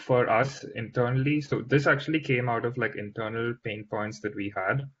for us internally, so this actually came out of like internal pain points that we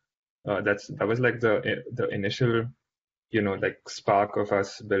had. That was like the initial spark of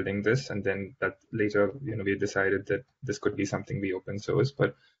us building this, and then that later we decided that this could be something we open source.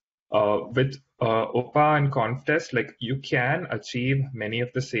 But with OPA and Conftest, like you can achieve many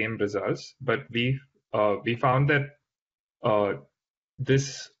of the same results, but we found that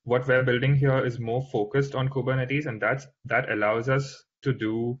what we're building here is more focused on Kubernetes, and that allows us to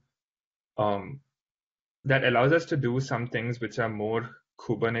do some things which are more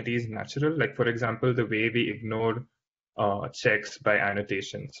Kubernetes natural. Like, for example, the way we ignore checks by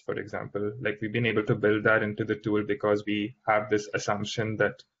annotations, for example. Like, we've been able to build that into the tool because we have this assumption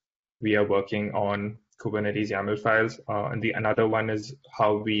that we are working on Kubernetes YAML files. And another one is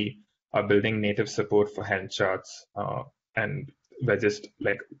how we are building native support for Helm charts. And we're just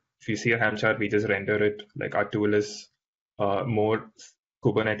like, if you see a Helm chart, we just render it. Like, our tool is more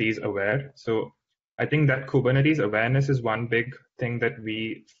Kubernetes aware. So I think that Kubernetes awareness is one big thing that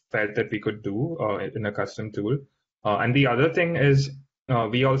we felt that we could do in a custom tool. And the other thing is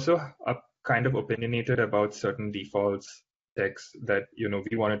we also are kind of opinionated about certain defaults checks that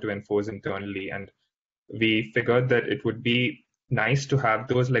we wanted to enforce internally, and we figured that it would be nice to have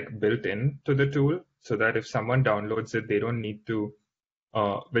those like built in to the tool, so that if someone downloads it, they don't need to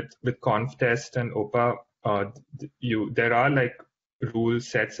with conf test and OPA. There are like rule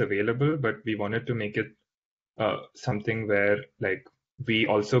sets available, but we wanted to make it something where like we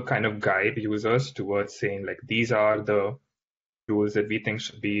also kind of guide users towards saying like these are the rules that we think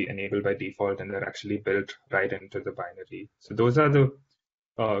should be enabled by default, and they're actually built right into the binary. So those are the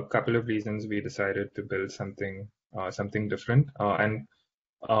couple of reasons we decided to build something different. And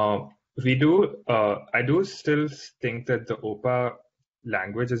I do still think that the OPA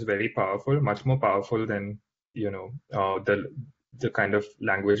language is very powerful, much more powerful than the kind of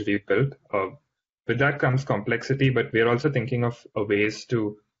language we've built. With that comes complexity, but we're also thinking of ways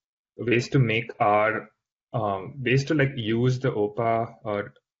to make our ways to like use the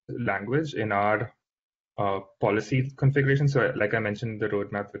OPA language in our policy configuration. So like I mentioned, the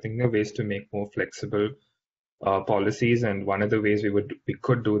roadmap, we're thinking of ways to make more flexible policies. And one of the ways we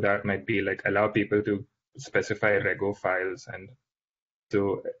could do that might be like allow people to specify Rego files. And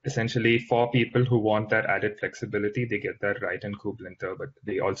so essentially for people who want that added flexibility, they get that right in KubeLinter, but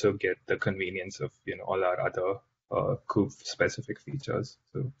they also get the convenience of all our other Kube specific features.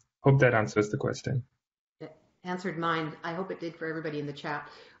 So hope that answers the question. It answered mine. I hope it did for everybody in the chat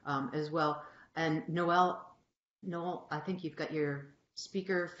as well. And Noel, I think you've got your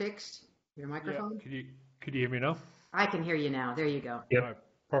speaker fixed, your microphone. Yeah. Could you hear me now? I can hear you now. There you go. Yep. Right,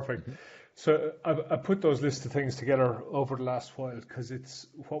 perfect. So I put those lists of things together over the last while because it's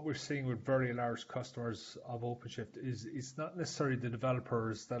what we're seeing with very large customers of OpenShift is it's not necessarily the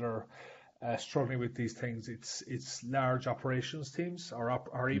developers that are struggling with these things. It's large operations teams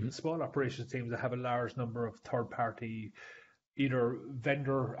or even small operations teams that have a large number of third-party either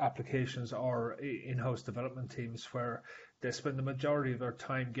vendor applications or in-house development teams where they spend the majority of their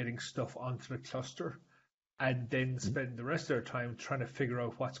time getting stuff onto the cluster and then spend the rest of their time trying to figure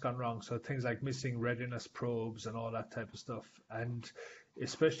out what's gone wrong. So things like missing readiness probes and all that type of stuff. And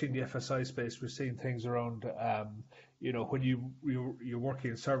especially in the FSI space, we're seeing things around, when you're working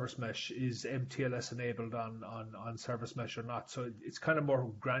in service mesh, is MTLS enabled on service mesh or not? So it's kind of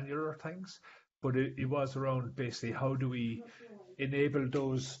more granular things, but it was around basically how do we enable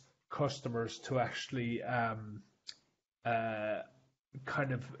those customers to actually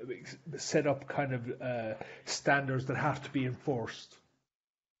kind of set up kind of standards that have to be enforced.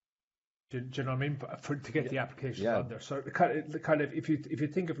 Do you know what I mean? To get the applications on there. So kind of if you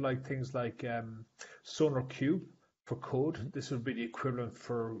think of like things like Sonar Cube for code, this would be the equivalent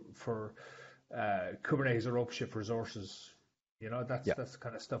for Kubernetes or OpenShift resources. That's the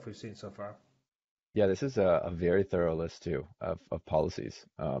kind of stuff we've seen so far. Yeah, this is a very thorough list too of policies.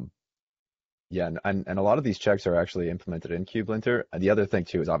 And a lot of these checks are actually implemented in KubeLinter. And the other thing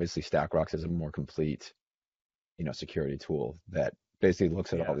too is obviously StackRox is a more complete, security tool that basically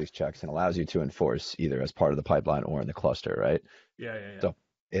looks at all these checks and allows you to enforce either as part of the pipeline or in the cluster, right? Yeah. So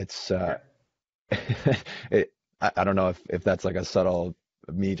it's I don't know if that's like a subtle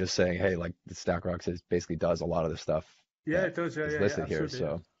me just saying, hey, like the StackRox basically does a lot of the stuff. Yeah, it does. It's listed here,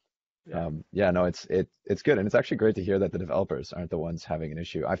 so. Yeah. It's good, and it's actually great to hear that the developers aren't the ones having an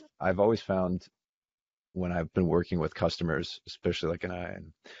issue. I've always found when I've been working with customers, especially like in a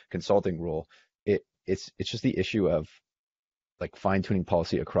consulting role, it's just the issue of like fine-tuning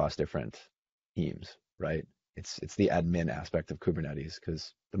policy across different teams, right? It's the admin aspect of Kubernetes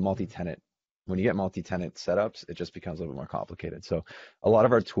because the multi-tenant, when you get multi-tenant setups, it just becomes a little bit more complicated. So a lot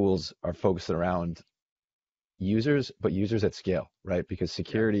of our tools are focused around users, but users at scale, right? Because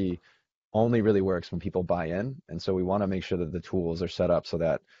security only really works when people buy in. And so we want to make sure that the tools are set up so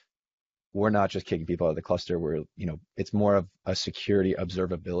that we're not just kicking people out of the cluster. It's more of a security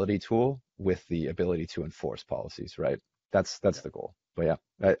observability tool with the ability to enforce policies, right? That's the goal. But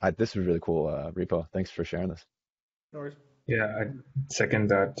yeah, this is really cool, Repo. Thanks for sharing this. No worries. Yeah, I second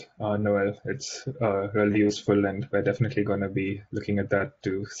that, Noel. It's really useful, and we're definitely going to be looking at that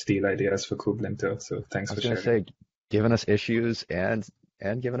to steal ideas for KubeLinter. So thanks I was for gonna sharing. say, giving us issues and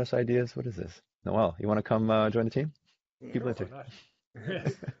giving us ideas. What is this? Noel, you want to come join the team? Yeah. Sure, why KubeLinter.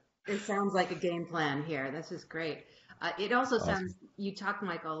 not? It sounds like a game plan here. This is great. It also Awesome. sounds, you talked,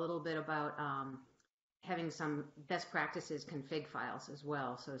 Michael, a little bit about having some best practices config files as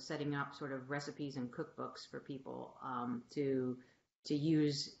well. So setting up sort of recipes and cookbooks for people to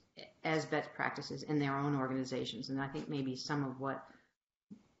use as best practices in their own organizations. And I think maybe some of what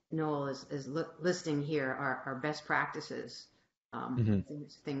Noel is listing here are best practices, Hmm.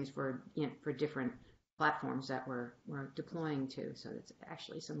 things for for different platforms that we're deploying to. So it's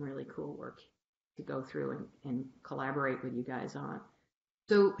actually some really cool work to go through and collaborate with you guys on.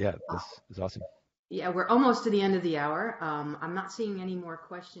 So Yeah, this is awesome. yeah, we're almost to the end of the hour. I'm not seeing any more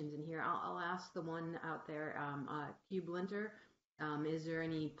questions in here. I'll ask the one out there, KubeLinter. Is there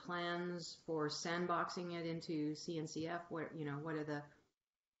any plans for sandboxing it into CNCF? What are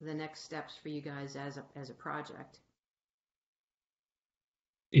the next steps for you guys as a project?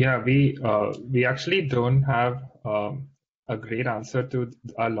 Yeah, we actually don't have a great answer to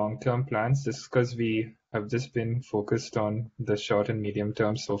our long-term plans just because we have just been focused on the short and medium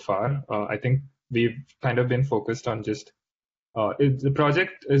term so far. I think we've kind of been focused on just the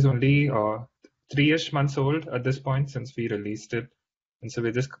project is only 3-ish months old at this point since we released it, and so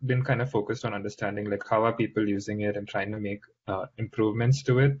we've just been kind of focused on understanding like how are people using it and trying to make improvements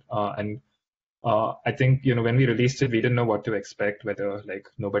to it. And I think, when we released it, we didn't know what to expect, whether like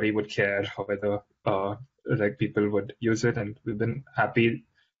nobody would care or whether like people would use it. And we've been happy.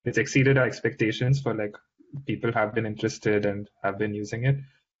 It's exceeded our expectations for like people have been interested and have been using it.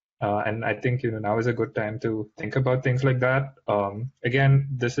 And I think, now is a good time to think about things like that. Again,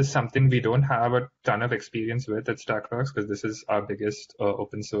 this is something we don't have a ton of experience with at StackRox because this is our biggest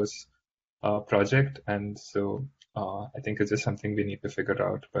open source project. And so I think it's just something we need to figure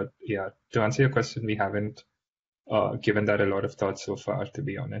out. But yeah, to answer your question, we haven't given that a lot of thought so far, to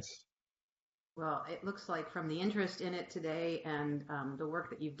be honest. Well, it looks like from the interest in it today and the work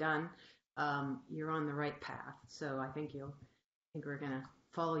that you've done, you're on the right path. So I think we're gonna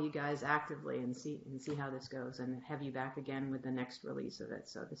follow you guys actively and see how this goes and have you back again with the next release of it.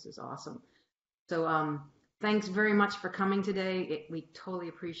 So this is awesome. So thanks very much for coming today. We totally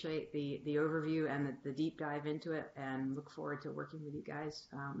appreciate the overview and the deep dive into it, and look forward to working with you guys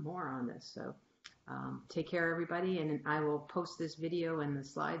more on this. So take care, everybody, and I will post this video and the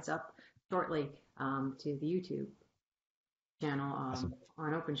slides up shortly to the YouTube channel Awesome.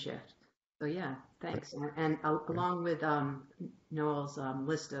 on OpenShift. So yeah, Great. thanks, and along with Noel's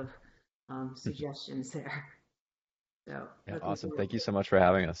list of suggestions there. So Yeah, looking awesome. forward Thank to you it. so much for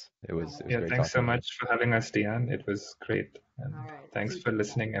having us. It was Yeah, great thanks so talking with you. much for having us, Diane. It was great. And All right, thanks take for care.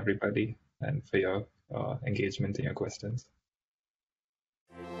 listening, everybody, and for your engagement and your questions.